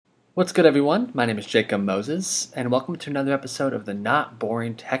What's good, everyone? My name is Jacob Moses, and welcome to another episode of the Not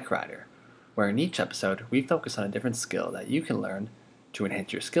Boring Tech Writer, where in each episode we focus on a different skill that you can learn to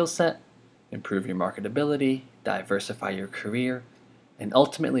enhance your skill set, improve your marketability, diversify your career, and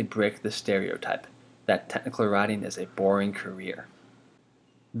ultimately break the stereotype that technical writing is a boring career.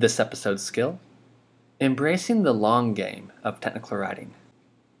 This episode's skill: embracing the long game of technical writing.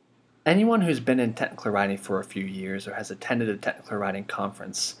 Anyone who's been in technical writing for a few years or has attended a technical writing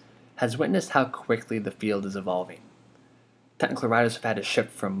conference has witnessed how quickly the field is evolving. Technical writers have had to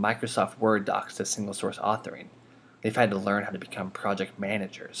shift from Microsoft Word docs to single source authoring. They've had to learn how to become project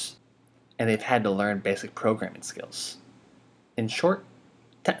managers, and they've had to learn basic programming skills. In short,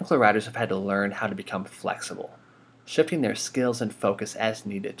 technical writers have had to learn how to become flexible, shifting their skills and focus as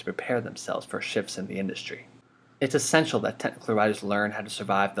needed to prepare themselves for shifts in the industry. It's essential that technical writers learn how to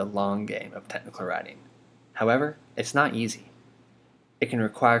survive the long game of technical writing. However, it's not easy. It can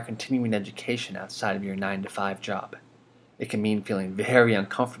require continuing education outside of your 9-to-5 job. It can mean feeling very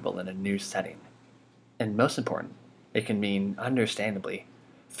uncomfortable in a new setting. And most important, it can mean, understandably,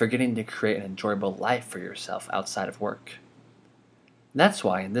 forgetting to create an enjoyable life for yourself outside of work. That's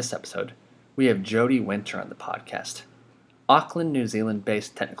why in this episode, we have Jody Winter on the podcast, Auckland, New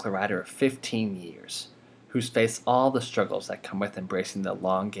Zealand-based technical writer of 15 years, who's faced all the struggles that come with embracing the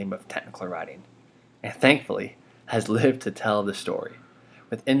long game of technical writing, and thankfully has lived to tell the story,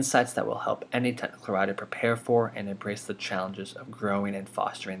 with insights that will help any technical writer prepare for and embrace the challenges of growing and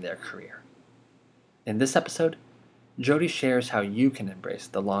fostering their career. In this episode, Jody shares how you can embrace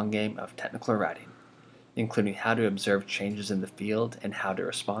the long game of technical writing, including how to observe changes in the field and how to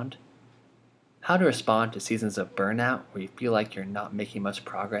respond to seasons of burnout where you feel like you're not making much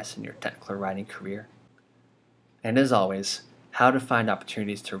progress in your technical writing career, and as always, how to find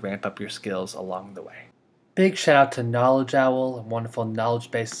opportunities to ramp up your skills along the way. Big shout out to Knowledge Owl, a wonderful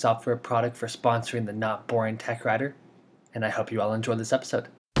knowledge-based software product, for sponsoring the Not Boring Tech Writer, and I hope you all enjoy this episode.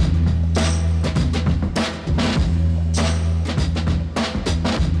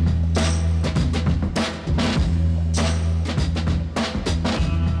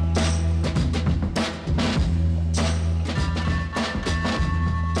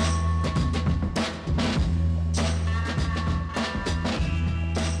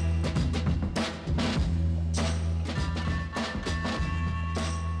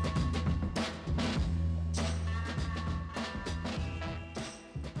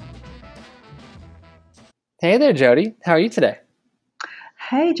 Hey there, Jody. How are you today?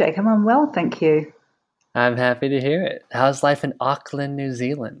 Hey, Jacob. I'm well, thank you. I'm happy to hear it. How's life in Auckland, New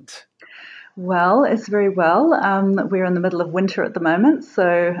Zealand? Well, it's very well. We're in the middle of winter at the moment,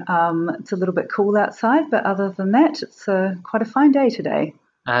 so it's a little bit cool outside, but other than that, it's quite a fine day today.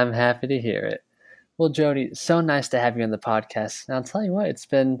 I'm happy to hear it. Well, Jody, so nice to have you on the podcast. And I'll tell you what, it's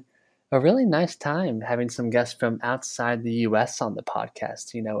been a really nice time having some guests from outside the US on the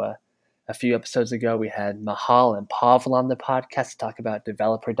podcast. A few episodes ago, we had Mahal and Pavel on the podcast to talk about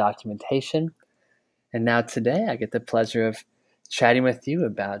developer documentation. And now today, I get the pleasure of chatting with you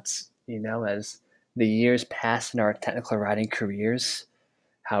about, as the years pass in our technical writing careers,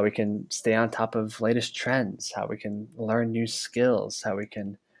 how we can stay on top of latest trends, how we can learn new skills, how we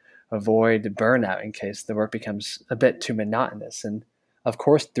can avoid burnout in case the work becomes a bit too monotonous. And of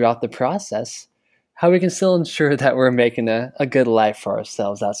course, throughout the process, how we can still ensure that we're making a good life for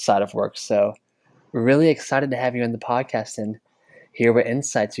ourselves outside of work. So we're really excited to have you on the podcast and hear what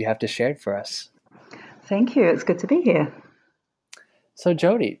insights you have to share for us. Thank you. It's good to be here. So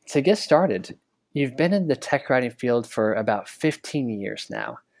Jody, to get started, you've been in the tech writing field for about 15 years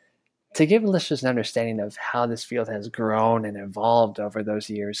now. To give listeners an understanding of how this field has grown and evolved over those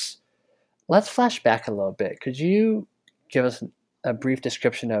years, let's flash back a little bit. Could you give us a brief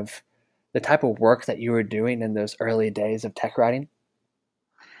description of the type of work that you were doing in those early days of tech writing?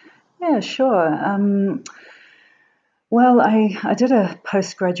 Yeah, sure. Well, I did a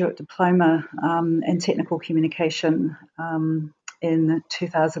postgraduate diploma in technical communication in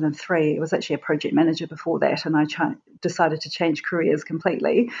 2003. It was actually a project manager before that, and I decided to change careers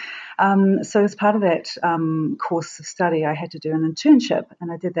completely. So as part of that course of study, I had to do an internship,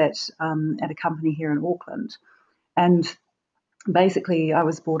 and I did that at a company here in Auckland. And basically, I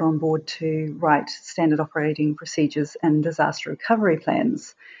was brought on board to write standard operating procedures and disaster recovery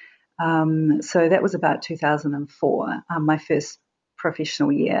plans. So that was about 2004, my first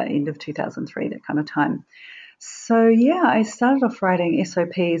professional year, end of 2003, that kind of time. So yeah, I started off writing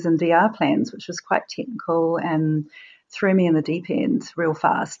SOPs and DR plans, which was quite technical and threw me in the deep end real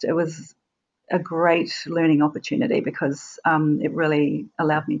fast. It was a great learning opportunity because it really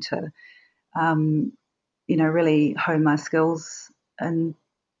allowed me to, really hone my skills and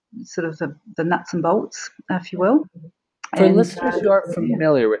sort of the nuts and bolts, if you will. For And listeners who aren't yeah.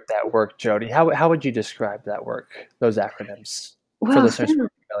 familiar with that work, Jody, how would you describe that work, those acronyms, for Well, listeners who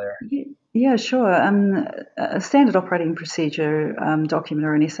standard, aren't familiar? yeah, sure. A standard operating procedure document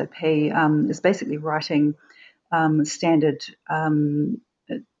or an SOP is basically writing standard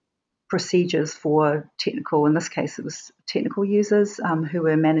procedures for technical, in this case, it was technical users who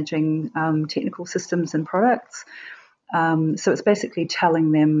were managing technical systems and products. So it's basically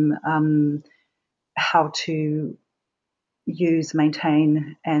telling them how to use,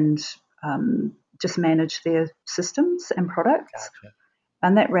 maintain, and just manage their systems and products. Gotcha.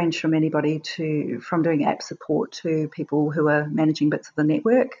 And that ranged from anybody from doing app support to people who are managing bits of the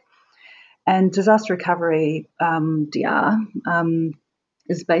network. And disaster recovery, DR,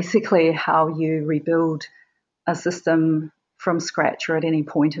 is basically how you rebuild a system from scratch or at any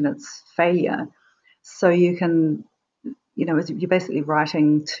point in its failure. So you can, you're basically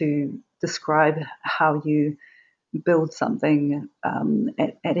writing to describe how you build something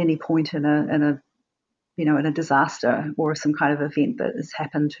at any point in a disaster or some kind of event that has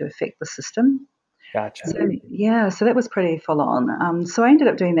happened to affect the system. Gotcha. So yeah, so that was pretty full on. So I ended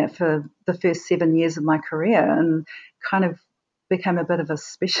up doing that for the first 7 years of my career and kind of became a bit of a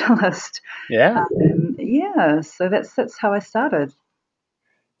specialist. Yeah. Yeah, so that's how I started.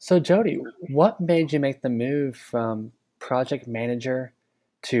 So, Jody, what made you make the move from project manager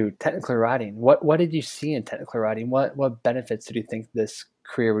to technical writing? What did you see in technical writing? What benefits did you think this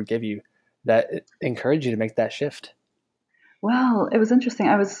career would give you that encouraged you to make that shift? Well, it was interesting.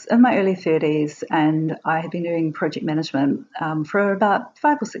 I was in my early 30s and I had been doing project management for about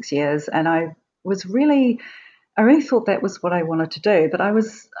 5 or 6 years, and I really thought that was what I wanted to do. But I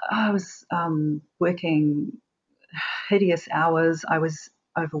was working hideous hours. I was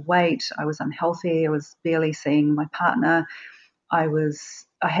overweight. I was unhealthy. I was barely seeing my partner. I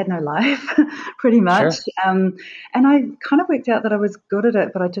had no life pretty much. Sure. And I kind of worked out that I was good at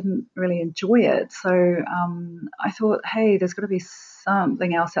it, but I didn't really enjoy it. So I thought, hey, there's got to be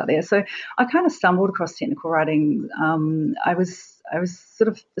something else out there. So I kind of stumbled across technical writing. I was sort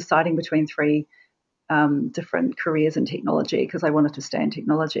of deciding between three different careers in technology because I wanted to stay in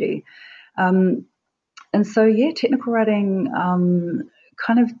technology. Um, and so, yeah, technical writing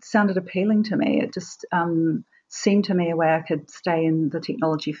kind of sounded appealing to me. It just seemed to me a way I could stay in the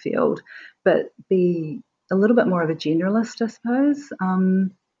technology field, but be a little bit more of a generalist, I suppose.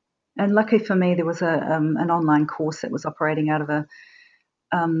 And lucky for me, there was an online course that was operating out of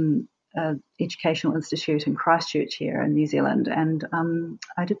um, a educational institute in Christchurch here in New Zealand, and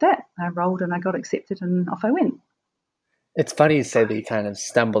I did that. I enrolled and I got accepted, and off I went. It's funny you say that you kind of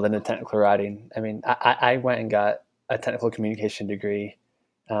stumbled into technical writing. I mean, I went and got a technical communication degree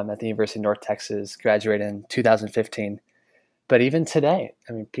at the University of North Texas, graduated in 2015. But even today,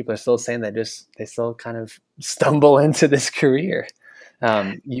 I mean, people are still saying they still kind of stumble into this career.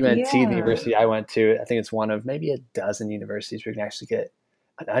 UNT, the Yeah. university I went to, I think it's one of maybe a dozen universities where you can actually get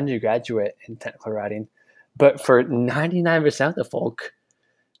an undergraduate in technical writing. But for 99% of the folk,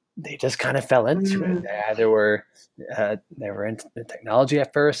 they just kind of fell into it. Mm. They either were they were into technology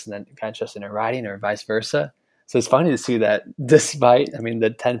at first, and then kind of just into writing, or vice versa. So it's funny to see that, despite, I mean,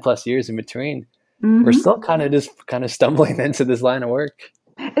 the 10 plus years in between, we're Hmm. still kind of stumbling into this line of work.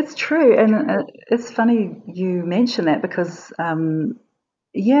 It's true, and it's funny you mention that because,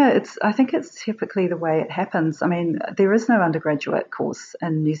 yeah, I think it's typically the way it happens. I mean, there is no undergraduate course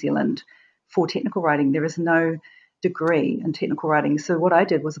in New Zealand for technical writing. There is no degree in technical writing. So what I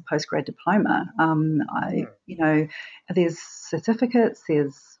did was a postgrad diploma. There's certificates,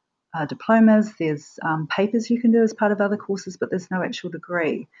 there's diplomas, there's papers you can do as part of other courses, but there's no actual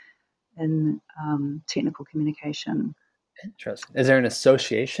degree in technical communication. Interesting. Is there an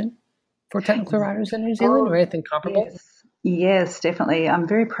association for technical writers in New Zealand, or Oh, anything comparable? yes. Yes, definitely. I'm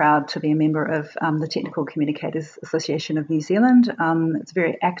very proud to be a member of the Technical Communicators Association of New Zealand. It's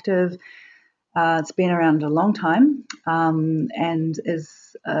very active. It's been around a long time and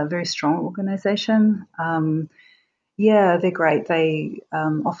is a very strong organisation. Yeah, they're great. They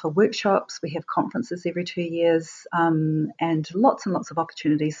offer workshops. We have conferences every 2 years, and lots of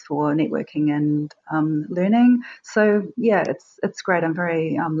opportunities for networking and learning. So yeah, it's great. I'm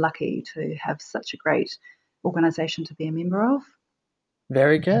very lucky to have such a great organisation to be a member of.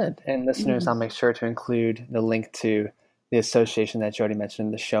 Very good. And listeners, I'll Yes. make sure to include the link to the association that Jody mentioned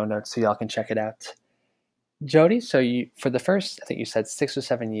in the show notes so y'all can check it out. Jody, so you, for the first, I think you said 6 or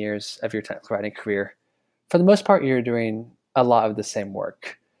 7 years of your technical writing career, for the most part, you're doing a lot of the same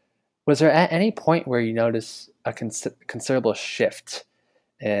work. Was there at any point where you noticed a considerable shift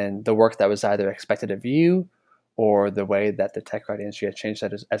in the work that was either expected of you or the way that the tech writing industry has changed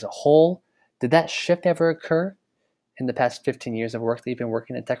that as a whole. Did that shift ever occur in the past 15 years of work that you've been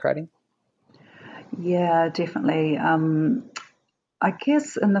working in tech writing? Yeah, definitely. I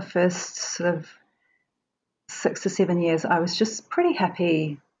guess in the first sort of 6 to 7 years, I was just pretty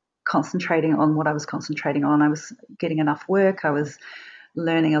happy concentrating on what I was concentrating on. I was getting enough work. I was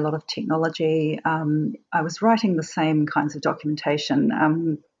learning a lot of technology. I was writing the same kinds of documentation.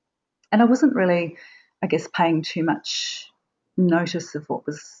 And I wasn't really, I guess, paying too much notice of what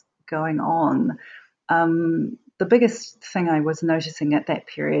was going on. The biggest thing I was noticing at that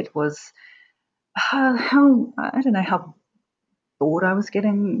period was how I don't know how bored I was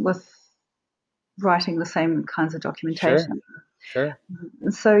getting with writing the same kinds of Sure, documentation. sure.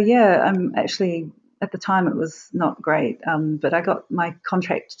 And so yeah, actually at the time it was not great, but I got my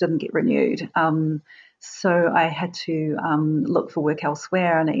contract didn't get renewed, so I had to look for work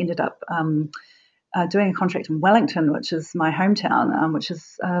elsewhere, and I ended up doing a contract in Wellington, which is my hometown, which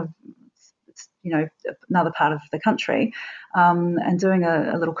is another part of the country, and doing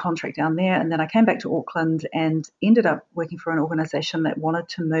a little contract down there. And then I came back to Auckland and ended up working for an organisation that wanted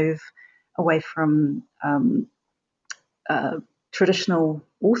to move away from traditional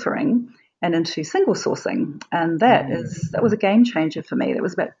authoring and into single sourcing, and that was a game changer for me. That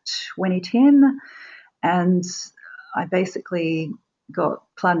was about 2010, and I basically got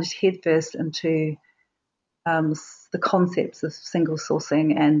plunged headfirst into the concepts of single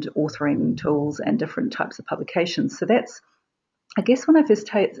sourcing and authoring tools and different types of publications. So that's, I guess, when I first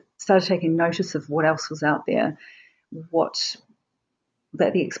started taking notice of what else was out there,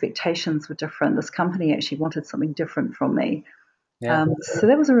 that the expectations were different. This company actually wanted something different from me. Yeah. So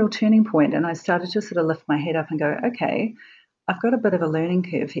that was a real turning point, and I started to sort of lift my head up and go, okay, I've got a bit of a learning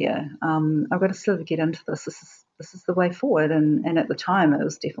curve here. I've got to sort of get into this. This is the way forward, and at the time, it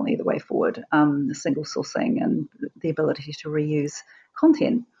was definitely the way forward. The single sourcing and the ability to reuse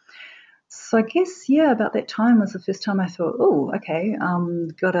content. So I guess about that time was the first time I thought, oh, okay,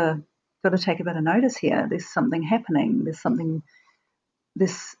 got to take a bit of notice here. There's something happening.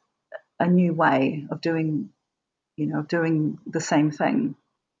 There's a new way of doing the same thing.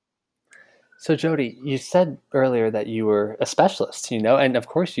 So Jody, you said earlier that you were a specialist, and of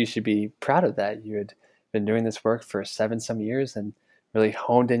course you should be proud of that. You had been doing this work for some years and really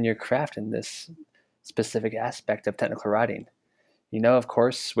honed in your craft in this specific aspect of technical writing. Of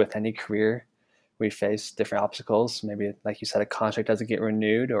course, with any career, we face different obstacles. Maybe, like you said, a contract doesn't get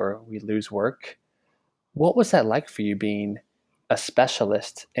renewed or we lose work. What was that like for you being a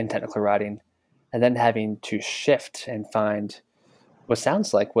specialist in technical writing and then having to shift and find what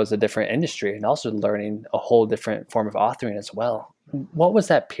sounds like was a different industry and also learning a whole different form of authoring as well? What was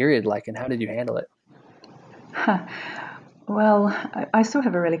that period like and how did you handle it? Well, I still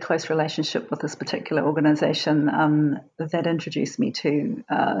have a really close relationship with this particular organisation that introduced me to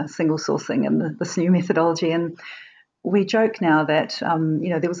single sourcing and this new methodology. And we joke now that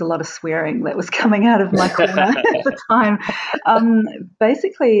there was a lot of swearing that was coming out of my corner at the time.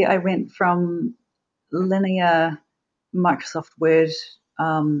 Basically, I went from linear Microsoft Word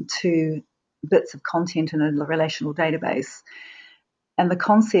to bits of content in a relational database. And the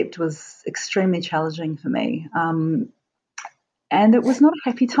concept was extremely challenging for me. And it was not a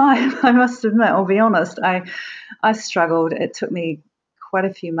happy time, I must admit. I'll be honest. I struggled. It took me quite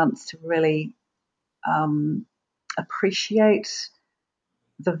a few months to really appreciate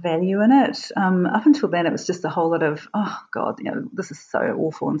the value in it. Up until then, it was just a whole lot of, oh God, this is so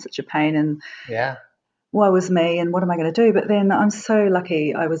awful and such a pain, and Yeah. woe is me, and what am I going to do? But then I'm so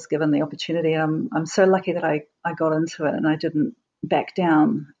lucky I was given the opportunity. I'm so lucky that I got into it and I didn't back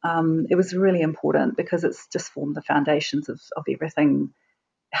down. It was really important because it's just formed the foundations of everything,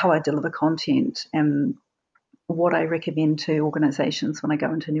 how I deliver content and what I recommend to organizations when I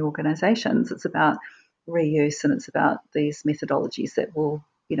go into new organizations. It's about reuse and it's about these methodologies that will,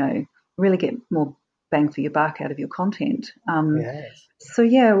 really get more bang for your buck out of your content. Yes. So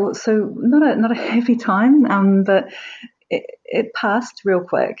not a happy time, but it passed real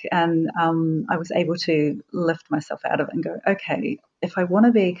quick, and I was able to lift myself out of it and go, okay, if I want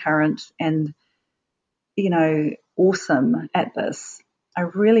to be current and awesome at this, I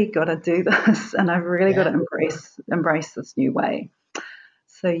really got to do this, and I've really got Yeah. to embrace this new way.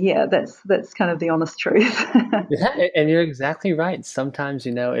 So yeah, that's kind of the honest truth. Yeah, and you're exactly right. Sometimes,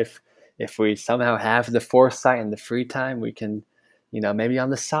 if we somehow have the foresight and the free time, we can, maybe on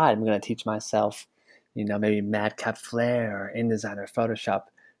the side, I'm going to teach myself, maybe Madcap Flair or InDesign or Photoshop.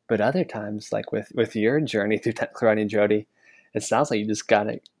 But other times, like with your journey through technical writing, Jody, it sounds like you just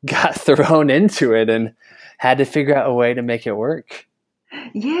got thrown into it and had to figure out a way to make it work.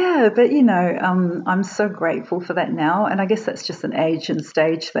 Yeah, but I'm so grateful for that now, and I guess that's just an age and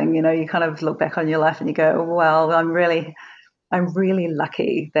stage thing. You kind of look back on your life and you go, "Well, I'm really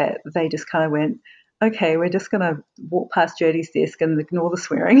lucky that they just kind of went, okay, we're just going to walk past Jody's desk and ignore the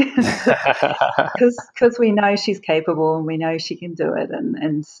swearing, and just because we know she's capable and we know she can do it,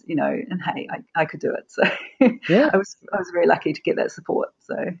 and hey, I could do it." So Yeah. I was very lucky to get that support.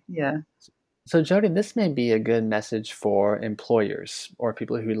 So yeah. So, Jody, this may be a good message for employers or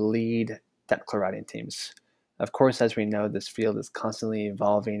people who lead technical writing teams. Of course, as we know, this field is constantly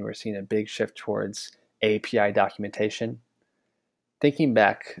evolving. We're seeing a big shift towards API documentation. Thinking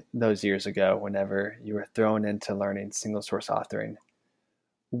back those years ago, whenever you were thrown into learning single source authoring,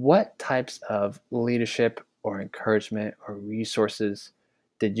 what types of leadership or encouragement or resources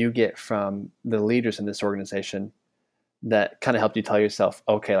did you get from the leaders in this organization that kind of helped you tell yourself,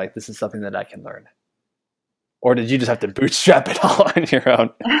 okay, like this is something that I can learn? Or did you just have to bootstrap it all on your own?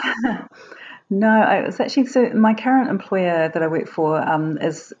 No, I was actually, so my current employer that I work for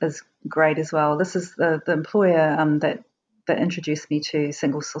is great as well. This is the employer that introduced me to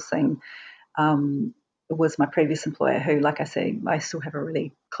single sourcing. Um, was my previous employer, who, like I say, I still have a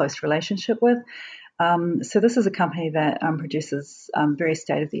really close relationship with. So this is a company that produces very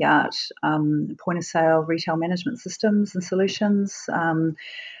state of the art point of sale retail management systems and solutions.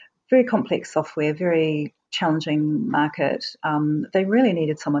 Very complex software, very challenging market. They really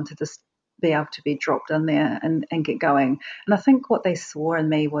needed someone to just be able to be dropped in there and get going. And I think what they saw in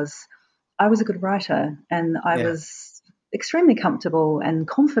me was I was a good writer, and I Yeah. was extremely comfortable and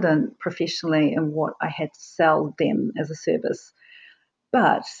confident professionally in what I had to sell them as a service.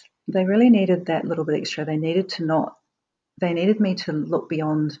 But they really needed that little bit extra. They needed me to look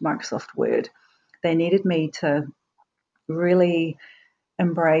beyond Microsoft Word. They needed me to really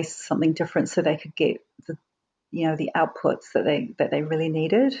embrace something different so they could get the outputs that they really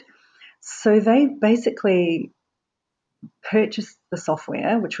needed. So they basically purchased the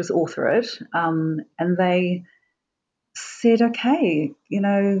software, which was Author It, and they said, okay,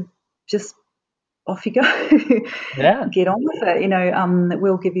 just off you go, Yeah. get on with it.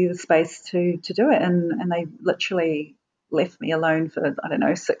 We'll give you the space to do it, and they literally left me alone for, I don't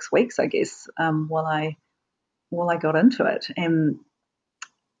know, 6 weeks, I guess, while I got into it. And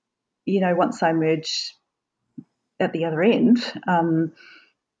once I merged at the other end,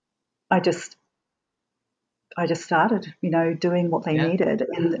 I just I just started, doing what they Yeah. needed,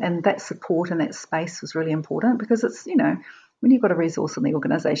 and that support and that space was really important, because it's, when you've got a resource in the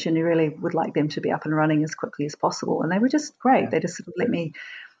organisation, you really would like them to be up and running as quickly as possible, and they were just great. Yeah. They just sort of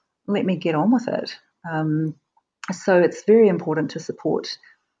let me get on with it. So it's very important to support,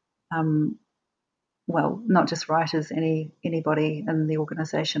 um, well, not just writers, anybody in the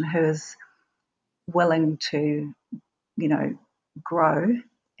organisation who is willing to, you know, grow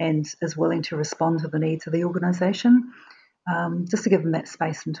and is willing to respond to the needs of the organisation, just to give them that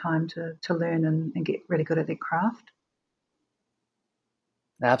space and time to learn and get really good at their craft.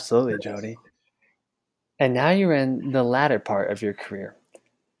 Absolutely, Jody. And now you're in the latter part of your career.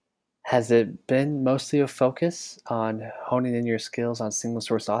 Has it been mostly a focus on honing in your skills on single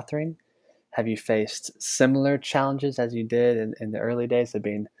source authoring? Have you faced similar challenges as you did in the early days of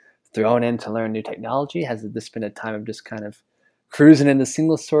being thrown in to learn new technology? Has this been a time of just kind of cruising into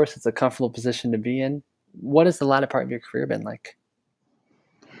single source? It's a comfortable position to be in. What has the latter part of your career been like?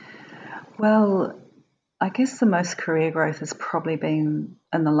 Well, I guess the most career growth has probably been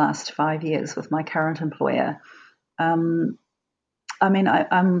in the last 5 years with my current employer. Um, I mean,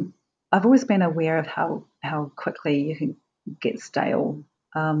 I've always been aware of how quickly you can get stale.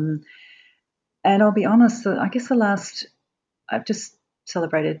 Um, and I'll be honest, I guess I've just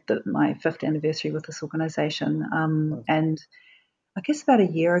celebrated my fifth anniversary with this organisation, and I guess about a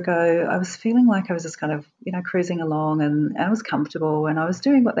year ago, I was feeling like I was just kind of, cruising along, and I was comfortable and I was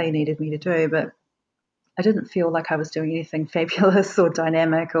doing what they needed me to do, but I didn't feel like I was doing anything fabulous or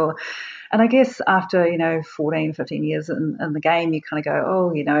dynamic, and I guess after, 14, 15 years in the game, you kind of go,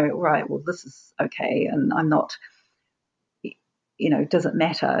 oh, right, well, this is okay. And I'm not, does it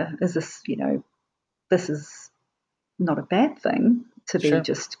matter? Is this, this is not a bad thing to be Sure.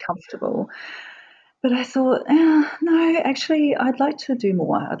 just comfortable. But I thought, no, actually, I'd like to do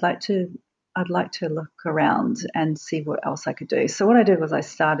more. I'd like to look around and see what else I could do. So what I did was I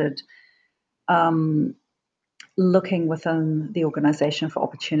started um, looking within the organisation for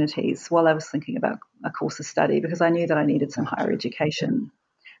opportunities while I was thinking about a course of study, because I knew that I needed some higher Gotcha. education.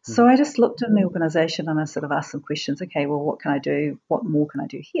 So Mhm. I just looked in the organisation and I sort of asked some questions. Okay, well, what can I do? What more can I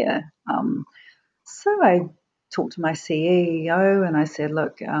do here? So I talked to my CEO and I said,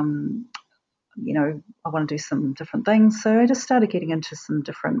 look, I want to do some different things. So I just started getting into some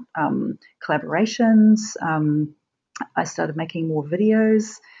different collaborations. I started making more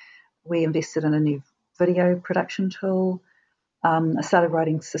videos. We invested in a new video production tool. I started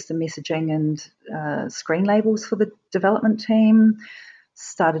writing system messaging and screen labels for the development team.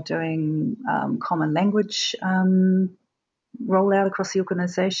 Started doing common language rollout across the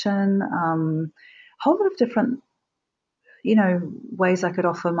organisation. A whole lot of different, ways I could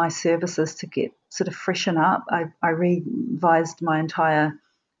offer my services to get sort of freshen up. I revised my entire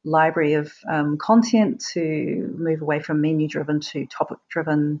library of content to move away from menu-driven to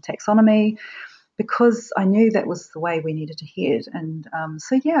topic-driven taxonomy, because I knew that was the way we needed to head. And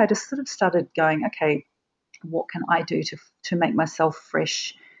I just sort of started going, okay, what can I do to make myself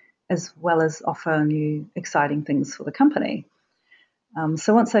fresh, as well as offer new exciting things for the company?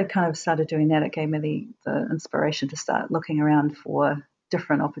 So once I kind of started doing that, it gave me the inspiration to start looking around for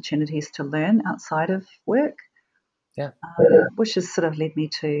different opportunities to learn outside of work. Yeah. Which has sort of led me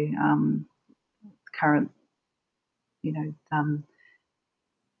to current,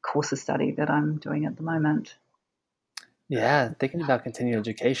 course of study that I'm doing at the moment. Yeah, thinking about continuing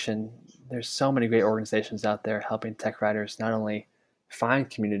education, there's so many great organizations out there helping tech writers not only find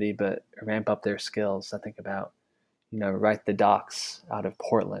community but ramp up their skills. I think about, Write the Docs out of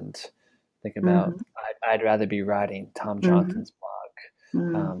Portland. Think about Mm-hmm. I'd rather be writing Tom Mm-hmm. Johnson's blog.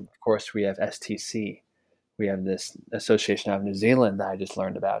 Mm-hmm. Of course, we have STC. We have this association out of New Zealand that I just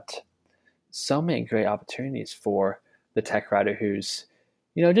learned about. So many great opportunities for the tech writer who's,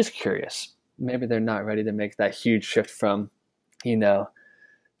 just curious. Maybe they're not ready to make that huge shift from, you know,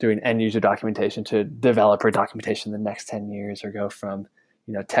 doing end user documentation to developer documentation in the next 10 years, or go from,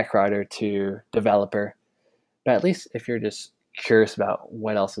 tech writer to developer. But at least if you're just curious about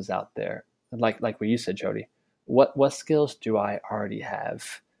what else is out there, and like what you said, Jody, what skills do I already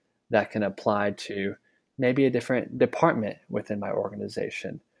have that can apply to maybe a different department within my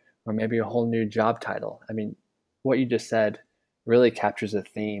organization, or maybe a whole new job title? I mean, what you just said really captures a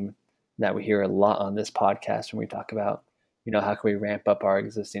theme that we hear a lot on this podcast when we talk about, how can we ramp up our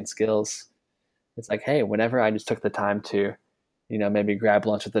existing skills? It's like, hey, whenever I just took the time to, maybe grab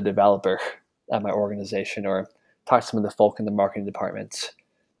lunch with the developer at my organization, or talk to some of the folk in the marketing departments,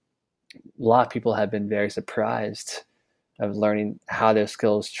 a lot of people have been very surprised of learning how their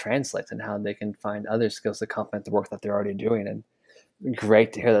skills translate and how they can find other skills to complement the work that they're already doing. And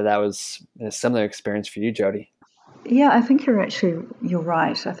great to hear that was a similar experience for you, Jody. Yeah, I think you're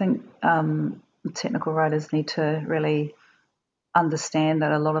right. I think technical writers need to really understand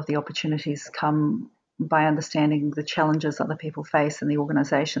that a lot of the opportunities come by understanding the challenges other people face in the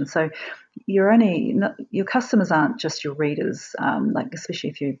organization. So your customers aren't just your readers, like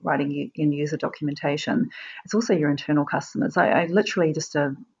especially if you're writing end user documentation, it's also your internal customers. I literally just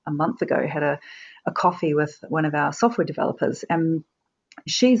a month ago had a coffee with one of our software developers, and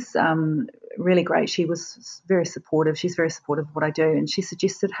she's really great. She was very supportive. She's very supportive of what I do, and she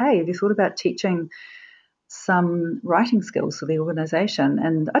suggested, hey, have you thought about teaching some writing skills for the organization?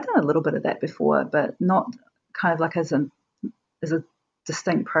 And I've done a little bit of that before, but not kind of like as a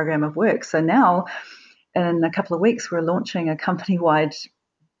distinct program of work. So now, in a couple of weeks, we're launching a company-wide,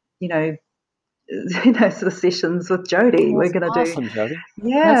 you know, sort of sessions with Jody. We're That's going to do, awesome, Jody.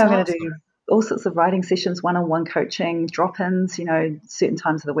 yeah, That's I'm going to awesome. do all sorts of writing sessions, one-on-one coaching, drop-ins. Certain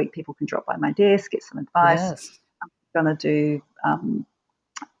times of the week, people can drop by my desk, get some advice. Yes. I'm going to do,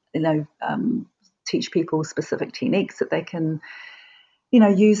 you know, um, teach people specific techniques that they can,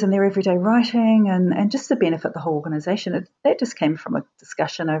 use in their everyday writing, and just to benefit the whole organisation. That just came from a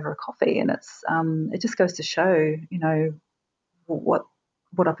discussion over a coffee, and it just goes to show, what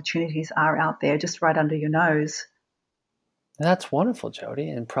opportunities are out there just right under your nose. That's wonderful, Jody.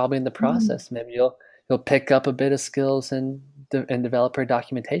 And probably in the Mm. process, maybe you'll pick up a bit of skills in developer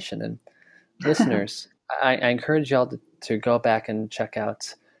documentation. And listeners, I encourage y'all to go back and check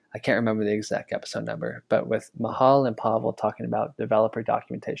out. I can't remember the exact episode number, but with Mahal and Pavel talking about developer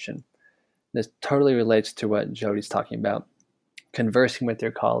documentation, this totally relates to what Jody's talking about. Conversing with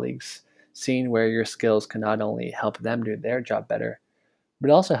your colleagues, seeing where your skills can not only help them do their job better, but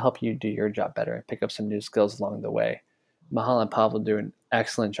also help you do your job better and pick up some new skills along the way. Mahal and Pavel do an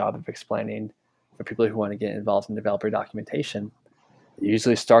excellent job of explaining for people who want to get involved in developer documentation. It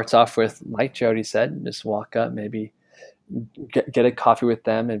usually starts off with, like Jody said, just walk up, maybe get a coffee with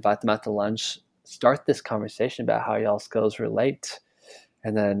them, invite them out to lunch, start this conversation about how y'all skills relate.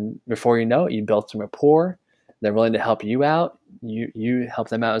 And then before you know it, you build some rapport. They're willing to help you out. You help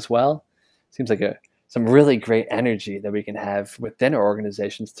them out as well. Seems like some really great energy that we can have within our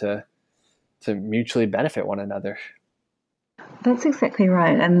organizations to mutually benefit one another. That's exactly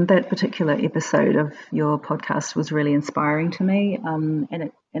right. And that particular episode of your podcast was really inspiring to me. And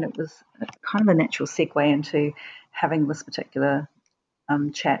it was kind of a natural segue into having this particular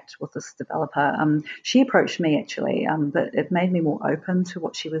chat with this developer. She approached me actually, but it made me more open to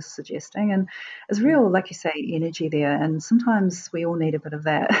what she was suggesting. And there's real, like you say, energy there. And sometimes we all need a bit of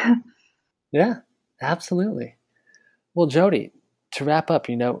that. Yeah, absolutely. Well, Jody, to wrap up,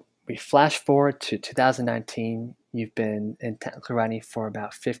 we flash forward to 2019. You've been in technical writing for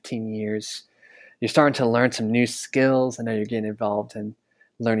about 15 years. You're starting to learn some new skills. I know you're getting involved in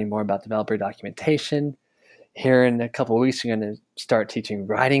learning more about developer documentation. Here in a couple of weeks, you're going to start teaching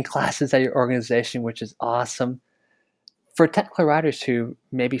writing classes at your organization, which is awesome. For technical writers who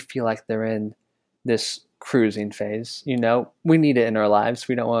maybe feel like they're in this cruising phase, we need it in our lives.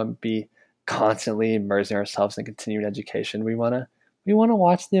 We don't want to be constantly immersing ourselves in continuing education. We want to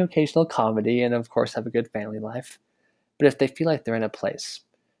watch the occasional comedy and, of course, have a good family life. But if they feel like they're in a place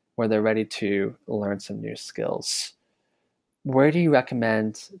where they're ready to learn some new skills, where do you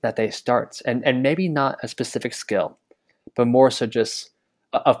recommend that they start? And maybe not a specific skill, but more so just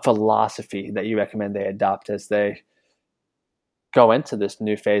a philosophy that you recommend they adopt as they go into this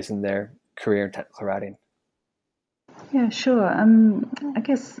new phase in their career in technical writing. Yeah, sure. I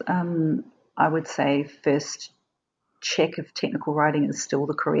guess I would say first check if technical writing is still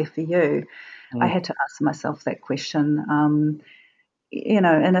the career for you. I had to ask myself that question. And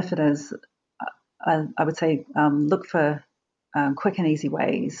if it is, I would say look for quick and easy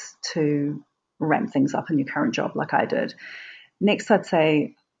ways to ramp things up in your current job, like I did. Next, I'd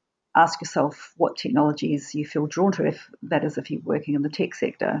say ask yourself what technologies you feel drawn to, if you're working in the tech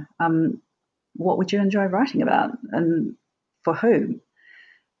sector. What would you enjoy writing about, and for whom?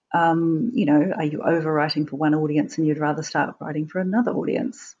 Are you overwriting for one audience and you'd rather start writing for another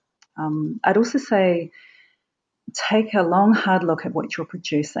audience? I'd also say take a long, hard look at what you're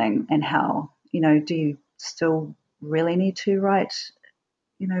producing and how. Do you still really need to write,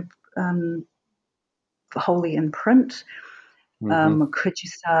 wholly in print? Could you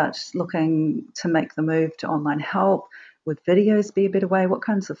start looking to make the move to online help? Would videos be a better way? What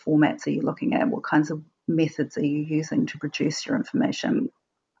kinds of formats are you looking at? What kinds of methods are you using to produce your information?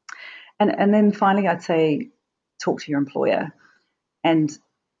 And then finally, I'd say talk to your employer and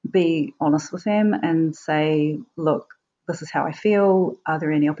be honest with them and say, look, this is how I feel. Are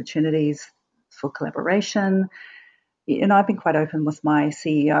there any opportunities for collaboration? I've been quite open with my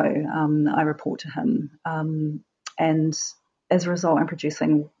CEO. I report to him. And as a result, I'm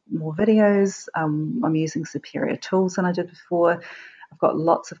producing more videos. I'm using superior tools than I did before. I've got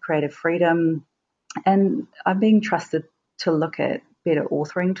lots of creative freedom. And I'm being trusted to look at better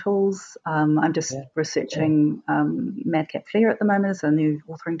authoring tools. I'm just researching Madcap Flair at the moment as a new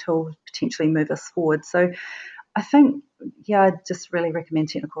authoring tool to potentially move us forward. So I think, I just really recommend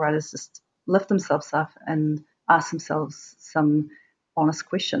technical writers just lift themselves up and ask themselves some honest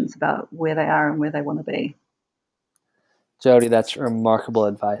questions about where they are and where they want to be. Jody, that's remarkable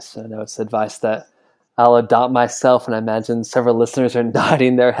advice. I know it's advice that I'll adopt myself, and I imagine several listeners are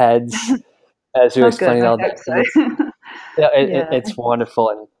nodding their heads as you're explaining all that. So. It's wonderful,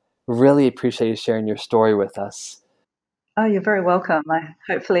 and really appreciate you sharing your story with us. Oh, you're very welcome.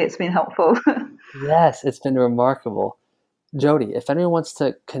 Hopefully it's been helpful. Yes, it's been remarkable. Jody, if anyone wants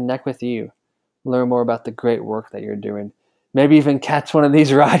to connect with you, learn more about the great work that you're doing, maybe even catch one of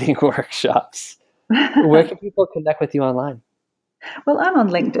these writing workshops, where can people connect with you online? Well, I'm on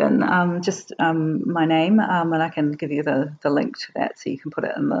LinkedIn, just my name, and I can give you the link to that so you can put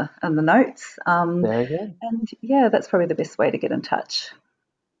it in the notes. Very good. And that's probably the best way to get in touch.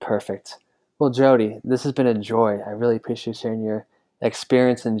 Perfect. Well, Jody, this has been a joy. I really appreciate sharing your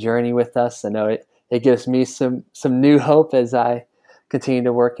experience and journey with us. I know it gives me some new hope as I continue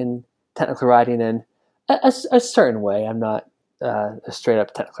to work in technical writing in a certain way. I'm not a straight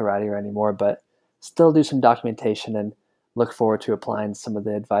up technical writer anymore, but still do some documentation and look forward to applying some of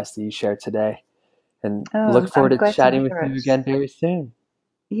the advice that you shared today. And look forward to chatting with you again very soon.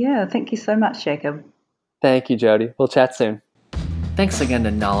 Yeah, thank you so much, Jacob. Thank you, Jody. We'll chat soon. Thanks again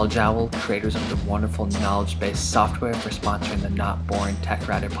to Knowledge Owl, creators of the wonderful knowledge-based software, for sponsoring the Not Boring Tech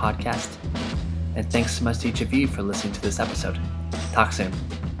Writer podcast. And thanks so much to each of you for listening to this episode. Talk soon.